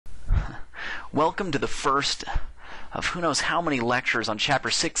Welcome to the first of who knows how many lectures on Chapter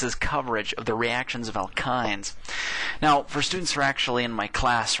 6's coverage of the reactions of alkynes. Now, for students who are actually in my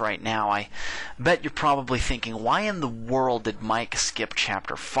class right now, I bet you're probably thinking, why in the world did Mike skip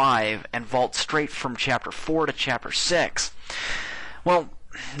Chapter 5 and vault straight from Chapter 4 to Chapter 6? Well,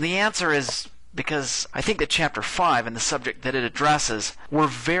 the answer is because I think that Chapter 5 and the subject that it addresses were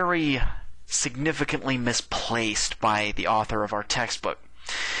very significantly misplaced by the author of our textbook.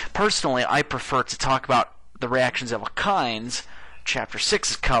 Personally, I prefer to talk about the reactions of alkynes, Chapter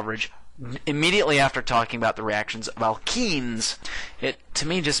 6's coverage, immediately after talking about the reactions of alkenes. It, to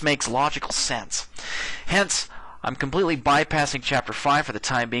me, just makes logical sense. Hence, I'm completely bypassing Chapter 5 for the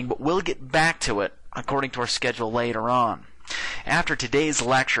time being, but we'll get back to it according to our schedule later on. After today's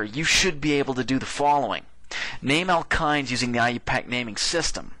lecture, you should be able to do the following. Name alkynes using the IUPAC naming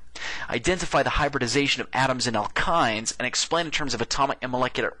system. Identify the hybridization of atoms in alkynes and explain in terms of atomic and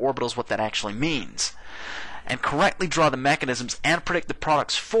molecular orbitals what that actually means. And correctly draw the mechanisms and predict the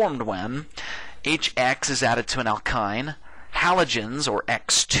products formed when HX is added to an alkyne, halogens, or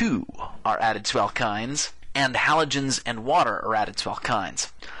X2, are added to alkynes, and halogens and water are added to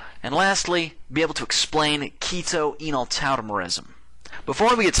alkynes. And lastly, be able to explain keto-enol tautomerism.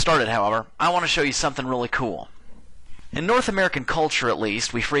 Before we get started, however, I want to show you something really cool. In North American culture, at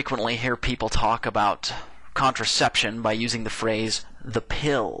least, we frequently hear people talk about contraception by using the phrase, the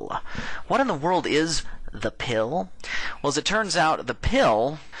pill. What in the world is the pill? Well, as it turns out, the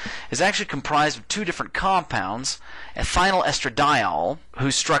pill is actually comprised of two different compounds, ethynyl estradiol,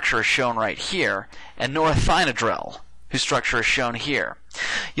 whose structure is shown right here, and norethynadrel, whose structure is shown here.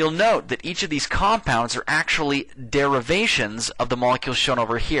 You'll note that each of these compounds are actually derivations of the molecules shown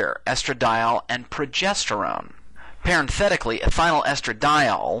over here, estradiol and progesterone. Parenthetically, ethynyl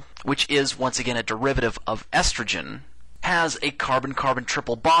estradiol, which is once again a derivative of estrogen, has a carbon-carbon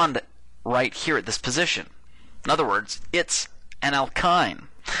triple bond right here at this position. In other words, it's an alkyne.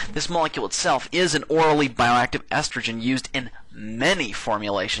 This molecule itself is an orally bioactive estrogen used in many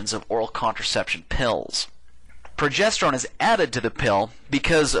formulations of oral contraception pills. Progesterone is added to the pill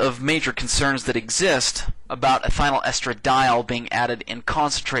because of major concerns that exist about ethynyl estradiol being added in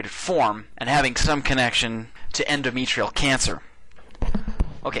concentrated form and having some connection to endometrial cancer.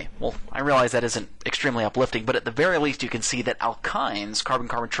 Okay, well, I realize that isn't extremely uplifting, but at the very least you can see that alkynes,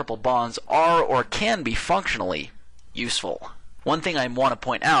 carbon-carbon triple bonds, are or can be functionally useful. One thing I want to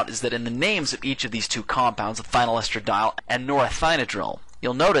point out is that in the names of each of these two compounds, ethynyl estradiol and norethynadrel,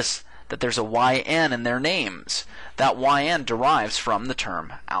 you'll notice that there's a YN in their names. That YN derives from the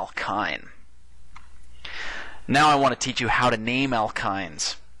term alkyne. Now I want to teach you how to name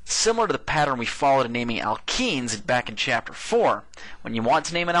alkynes. Similar to the pattern we followed in naming alkenes back in Chapter 4, when you want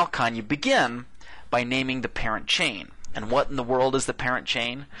to name an alkyne, you begin by naming the parent chain. And what in the world is the parent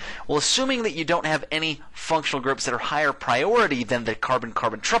chain? Well, assuming that you don't have any functional groups that are higher priority than the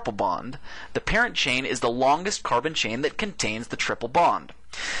carbon-carbon triple bond, the parent chain is the longest carbon chain that contains the triple bond.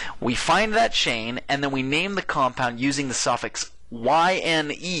 We find that chain, and then we name the compound using the suffix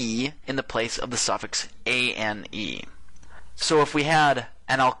YNE in the place of the suffix ANE. So if we had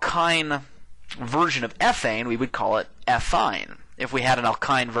an alkyne version of ethane, we would call it ethyne. If we had an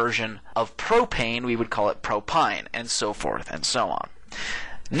alkyne version of propane, we would call it propyne, and so forth and so on.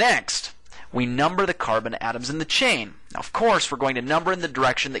 Next, we number the carbon atoms in the chain. Now, of course, we're going to number in the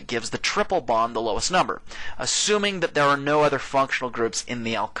direction that gives the triple bond the lowest number, assuming that there are no other functional groups in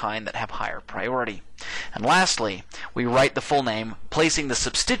the alkyne that have higher priority. And lastly, we write the full name, placing the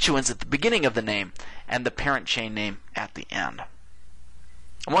substituents at the beginning of the name and the parent chain name at the end.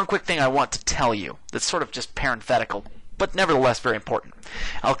 And one quick thing I want to tell you that's sort of just parenthetical, but nevertheless very important.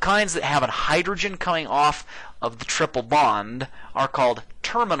 Alkynes that have a hydrogen coming off of the triple bond are called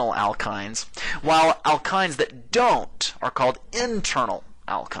terminal alkynes, while alkynes that don't are called internal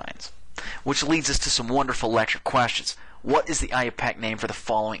alkynes. Which leads us to some wonderful lecture questions. What is the IUPAC name for the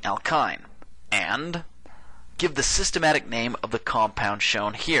following alkyne? And give the systematic name of the compound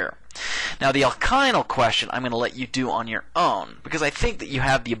shown here. Now, the alkynyl question I'm going to let you do on your own, because I think that you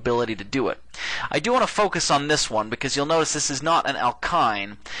have the ability to do it. I do want to focus on this one, because you'll notice this is not an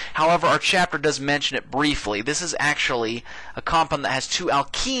alkyne. However, our chapter does mention it briefly. This is actually a compound that has two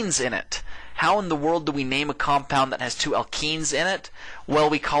alkenes in it. How in the world do we name a compound that has two alkenes in it? Well,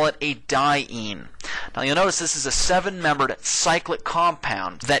 we call it a diene. Now, you'll notice this is a seven-membered cyclic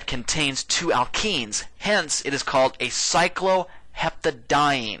compound that contains two alkenes. Hence, it is called a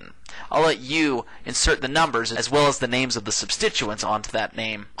cycloheptadiene. I'll let you insert the numbers as well as the names of the substituents onto that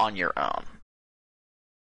name on your own.